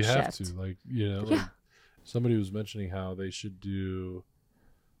such a huge you have shift. to, like, you know, like somebody was mentioning how they should do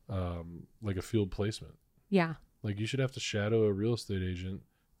like a field placement. Yeah. Like you should have to shadow a real estate agent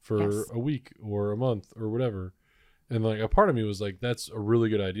for a week or a month or whatever. And like a part of me was like, that's a really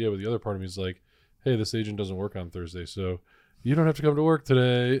good idea. But the other part of me is like, hey, this agent doesn't work on Thursday, so you don't have to come to work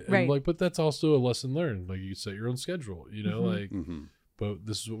today. And like, but that's also a lesson learned. Like you set your own schedule, you know, like, but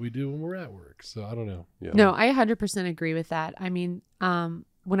this is what we do when we're at work. So I don't know. Yeah. No, I 100% agree with that. I mean,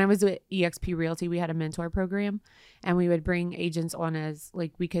 when I was at EXP Realty, we had a mentor program, and we would bring agents on as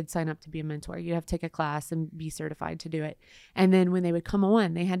like, we could sign up to be a mentor. You have to take a class and be certified to do it. And then when they would come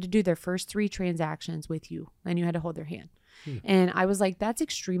on, they had to do their first 3 transactions with you, and you had to hold their hand. And I was like, that's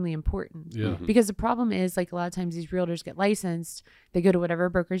extremely important. Yeah. Because the problem is like a lot of times these realtors get licensed, they go to whatever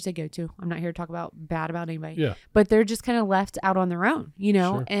brokerage they go to. I'm not here to talk bad about anybody, but they're just kind of left out on their own, you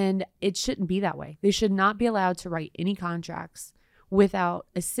know, and it shouldn't be that way. They should not be allowed to write any contracts without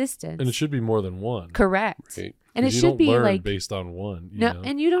assistance. And it should be more than one. Correct. Right. And it should be like based on one. You no, know?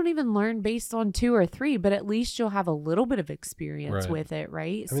 and you don't even learn based on 2 or 3, but at least you'll have a little bit of experience with it,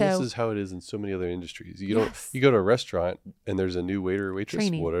 right? I mean, this is how it is in so many other industries. You go to a restaurant and there's a new waiter or waitress.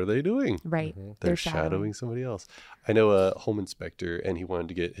 Training. What are they doing? Right. They're shadowing somebody else. I know a home inspector, and he wanted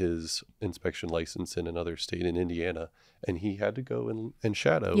to get his inspection license in another state in Indiana, and he had to go and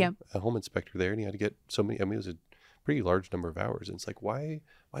shadow a home inspector there, and he had to get so many. I mean, it was a pretty large number of hours, and it's like, why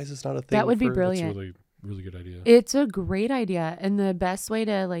is this not a thing? That would be brilliant. That's really good idea. It's a great idea. And the best way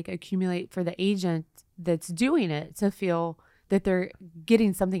to like accumulate for the agent that's doing it to feel that they're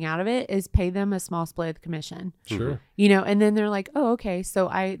getting something out of it is pay them a small split of the commission. Sure. You know, and then they're like, oh, okay. So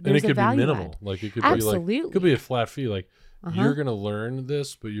there's a value be minimal. add. Like it could Absolutely. be like, it could be a flat fee. Like you're going to learn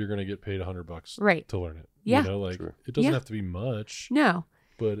this, but you're going to get paid $100 to learn it. Yeah. You know, like it doesn't have to be much. No.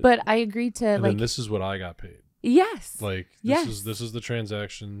 But I agreed to and like, then this is what I got paid. Yes. Like this is the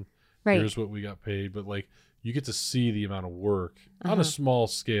transaction. Right. Here's what we got paid. But like you get to see the amount of work on a small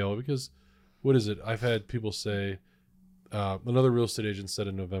scale, because what is it? I've had people say, another real estate agent said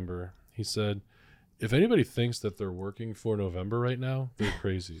in November, he said, if anybody thinks that they're working for November right now, they're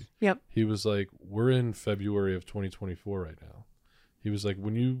crazy. Yep. He was like, we're in February of 2024 right now. He was like,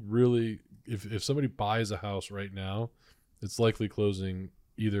 when you really, if somebody buys a house right now, it's likely closing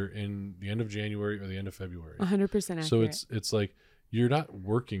either in the end of January or the end of February. 100% accurate. So it's like, you're not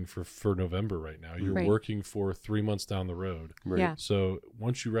working for November right now. You're working for 3 months down the road. Right. Yeah. So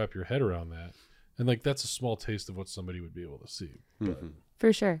once you wrap your head around that, and like that's a small taste of what somebody would be able to see. But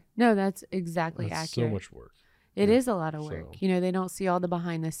for sure. No, that's exactly that's accurate. so much work. It is a lot of work. So- You know, they don't see all the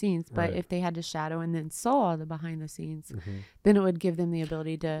behind the scenes, but Right. if they had to shadow and then saw all the behind the scenes, Mhm. then it would give them the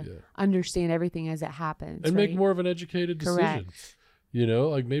ability to Yeah. understand everything as it happens. And make right? more of an educated decision. Correct. You know,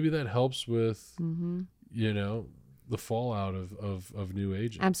 like maybe that helps with, Mm-hmm. you know, the fallout of new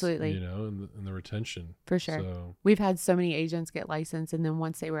agents. Absolutely. You know, and the retention. For sure. So, We've had so many agents get licensed, and then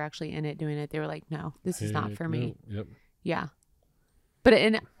once they were actually in it doing it, they were like, no, this is not heck for no. me. Yep. Yeah.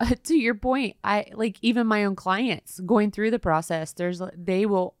 But to your point, I like even my own clients going through the process, they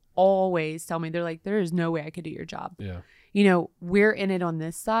will always tell me, they're like, there is no way I could do your job. Yeah. You know, we're in it on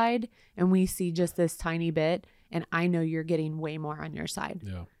this side and we see just this tiny bit, and I know you're getting way more on your side.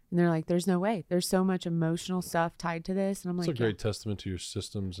 Yeah. And they're like, there's no way. There's so much emotional stuff tied to this. And I'm It's like, a great testament to your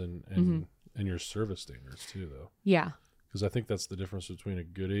systems and your service standards too, though. yeah. Because I think that's the difference between a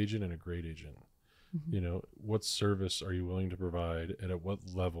good agent and a great agent. Mhm. You know, what service are you willing to provide, and at what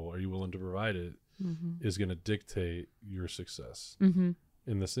level are you willing to provide it Mm-hmm. is going to dictate your success Mm-hmm.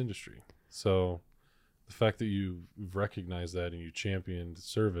 in this industry. So the fact that you've recognized that and you championed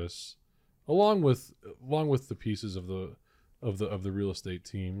service along with the pieces of the real estate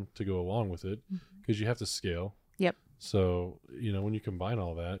team to go along with it, because you have to scale. Yep. So, you know, when you combine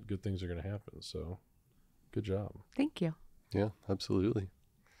all that, good things are going to happen. So good job. Thank you. Yeah, absolutely.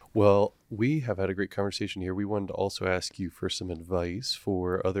 Well, we have had a great conversation here. We wanted to also ask you for some advice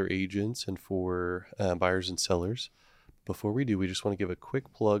for other agents and for buyers and sellers. Before we do, we just want to give a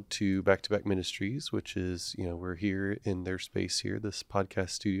quick plug to Back to Back Ministries, which is, you know, we're here in their space here, this podcast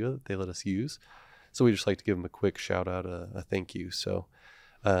studio that they let us use. So we just like to give them a quick shout out, a thank you. So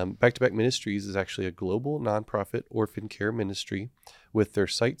Back to Back Ministries is actually a global nonprofit orphan care ministry with their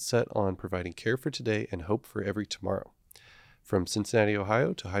sights set on providing care for today and hope for every tomorrow. From Cincinnati,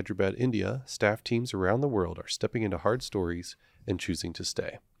 Ohio to Hyderabad, India, staff teams around the world are stepping into hard stories and choosing to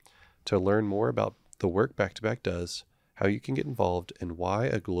stay. To learn more about the work Back to Back does, how you can get involved, and why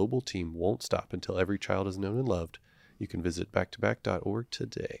a global team won't stop until every child is known and loved, you can visit backtoback.org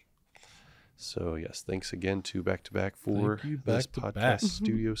today. So yes, thanks again to Back to Back for Thank you, this Back to podcast Back.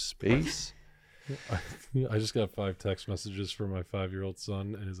 studio space. I just got 5 text messages from my 5-year-old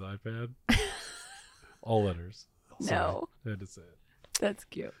son and his iPad. All letters. Sorry, No. I had to say it. That's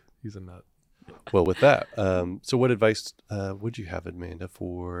cute. He's a nut. Well, with that, so what advice would you have, Amanda,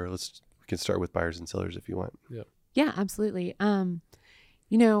 for we can start with buyers and sellers if you want. Yeah, absolutely.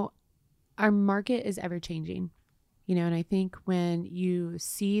 You know, our market is ever changing, you know, and I think when you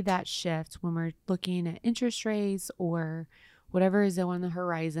see that shift, when we're looking at interest rates or whatever is on the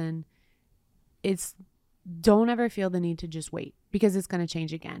horizon, don't ever feel the need to just wait, because it's going to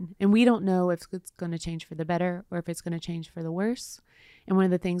change again. And we don't know if it's going to change for the better or if it's going to change for the worse. And one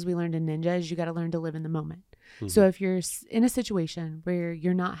of the things we learned in Ninja is you got to learn to live in the moment. Mm-hmm. So if you're in a situation where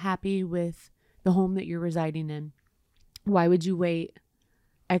you're not happy with the home that you're residing in, why would you wait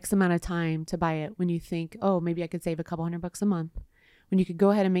X amount of time to buy it when you think, oh, maybe I could save a couple $100 a month, when you could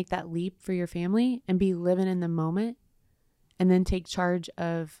go ahead and make that leap for your family and be living in the moment and then take charge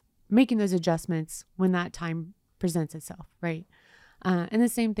of making those adjustments when that time presents itself, right? And the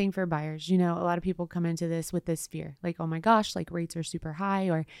same thing for buyers. You know, a lot of people come into this with this fear, like, oh my gosh, like rates are super high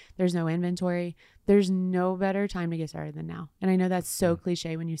or there's no inventory. There's no better time to get started than now. And I know that's so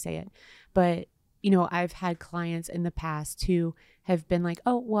cliche when you say it, but you know, I've had clients in the past who have been like,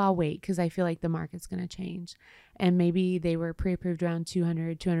 oh, well, I'll wait because I feel like the market's going to change. And maybe they were pre-approved around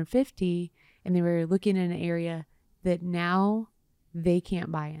 200, 250, and they were looking in an area that now they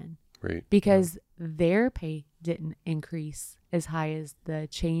can't buy in. Right. Because their pay didn't increase as high as the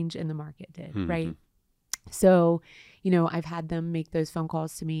change in the market did, Mhm. right? So, you know, I've had them make those phone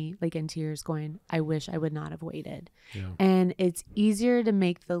calls to me like in tears going, I wish I would not have waited. Yeah. And it's easier to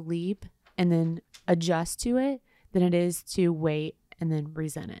make the leap and then adjust to it than it is to wait and then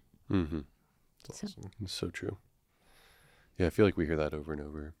resent it. Mm-hmm. That's So- awesome. It's so true. Yeah, I feel like we hear that over and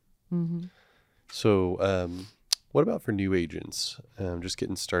over. Mm-hmm. So, what about for new agents? Just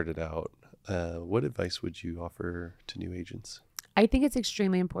getting started out. What advice would you offer to new agents? I think it's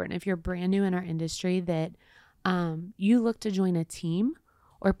extremely important if you're brand new in our industry that you look to join a team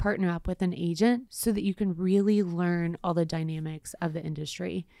or partner up with an agent so that you can really learn all the dynamics of the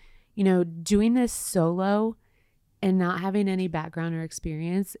industry. You know, doing this solo and not having any background or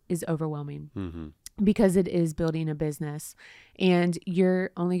experience is overwhelming Mm-hmm. because it is building a business and you're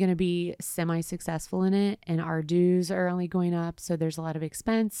only going to be semi-successful in it, and our dues are only going up. So there's a lot of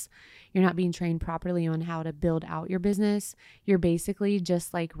expense. You're not being trained properly on how to build out your business. You're basically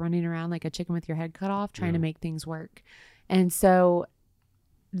just like running around like a chicken with your head cut off, trying to make things work. And so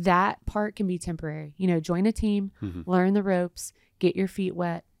that part can be temporary. You know, join a team, Mhm. learn the ropes, get your feet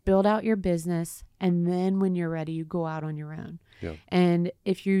wet, build out your business, And then when you're ready, you go out on your own. Yeah. And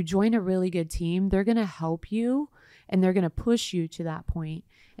if you join a really good team, they're going to help you and they're going to push you to that point.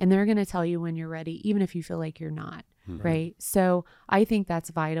 And they're going to tell you when you're ready, even if you feel like you're not. Right. So I think that's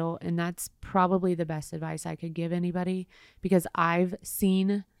vital. And that's probably the best advice I could give anybody, because I've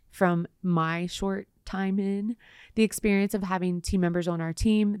seen from my short time in the experience of having team members on our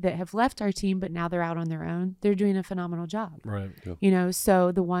team that have left our team, but now they're out on their own. They're doing a phenomenal job. Right. Yep. You know,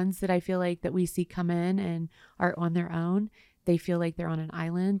 so the ones that I feel like that we see come in and are on their own, they feel like they're on an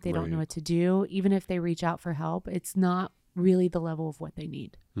island. They don't know what to do. Even if they reach out for help, it's not really the level of what they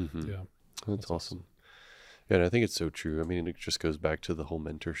need. Mm-hmm. Yeah. That's awesome. Yeah, and I think it's so true. I mean, it just goes back to the whole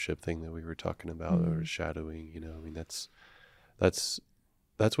mentorship thing that we were talking about, or shadowing, you know. I mean, that's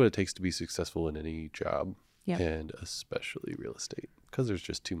what it takes to be successful in any job, and especially real estate, because there's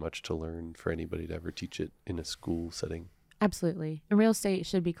just too much to learn for anybody to ever teach it in a school setting. Absolutely. And real estate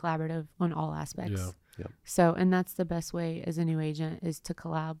should be collaborative on all aspects. Yeah. Yeah. So, and that's the best way as a new agent, is to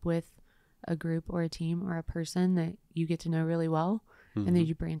collab with a group or a team or a person that you get to know really well, and then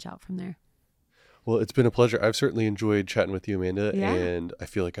you branch out from there. Well, it's been a pleasure. I've certainly enjoyed chatting with you, Amanda, Yeah. and I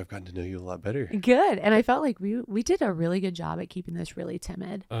feel like I've gotten to know you a lot better. Good. And I felt like we did a really good job at keeping this really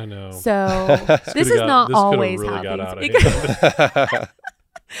timid. I know. So this is not always how things.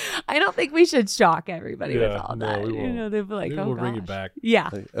 I don't think we should shock everybody with all that. We won't. You know, they'll be like, Maybe oh, we'll bring it gosh. back. Yeah.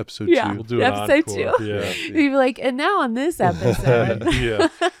 Like episode Yeah. 2. We'll do an Episode encore. 2. Yeah. You'd be like, and now on this episode. Yeah.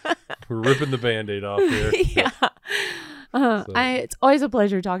 We're ripping the Band-Aid off here. Yeah. So- It's always a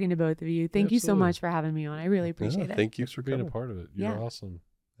pleasure talking to both of you. Thank you so Absolutely. much for having me on. I really appreciate it. Thank you Thanks for being a coming. part of it. You're awesome.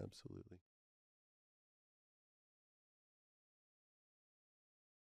 Absolutely.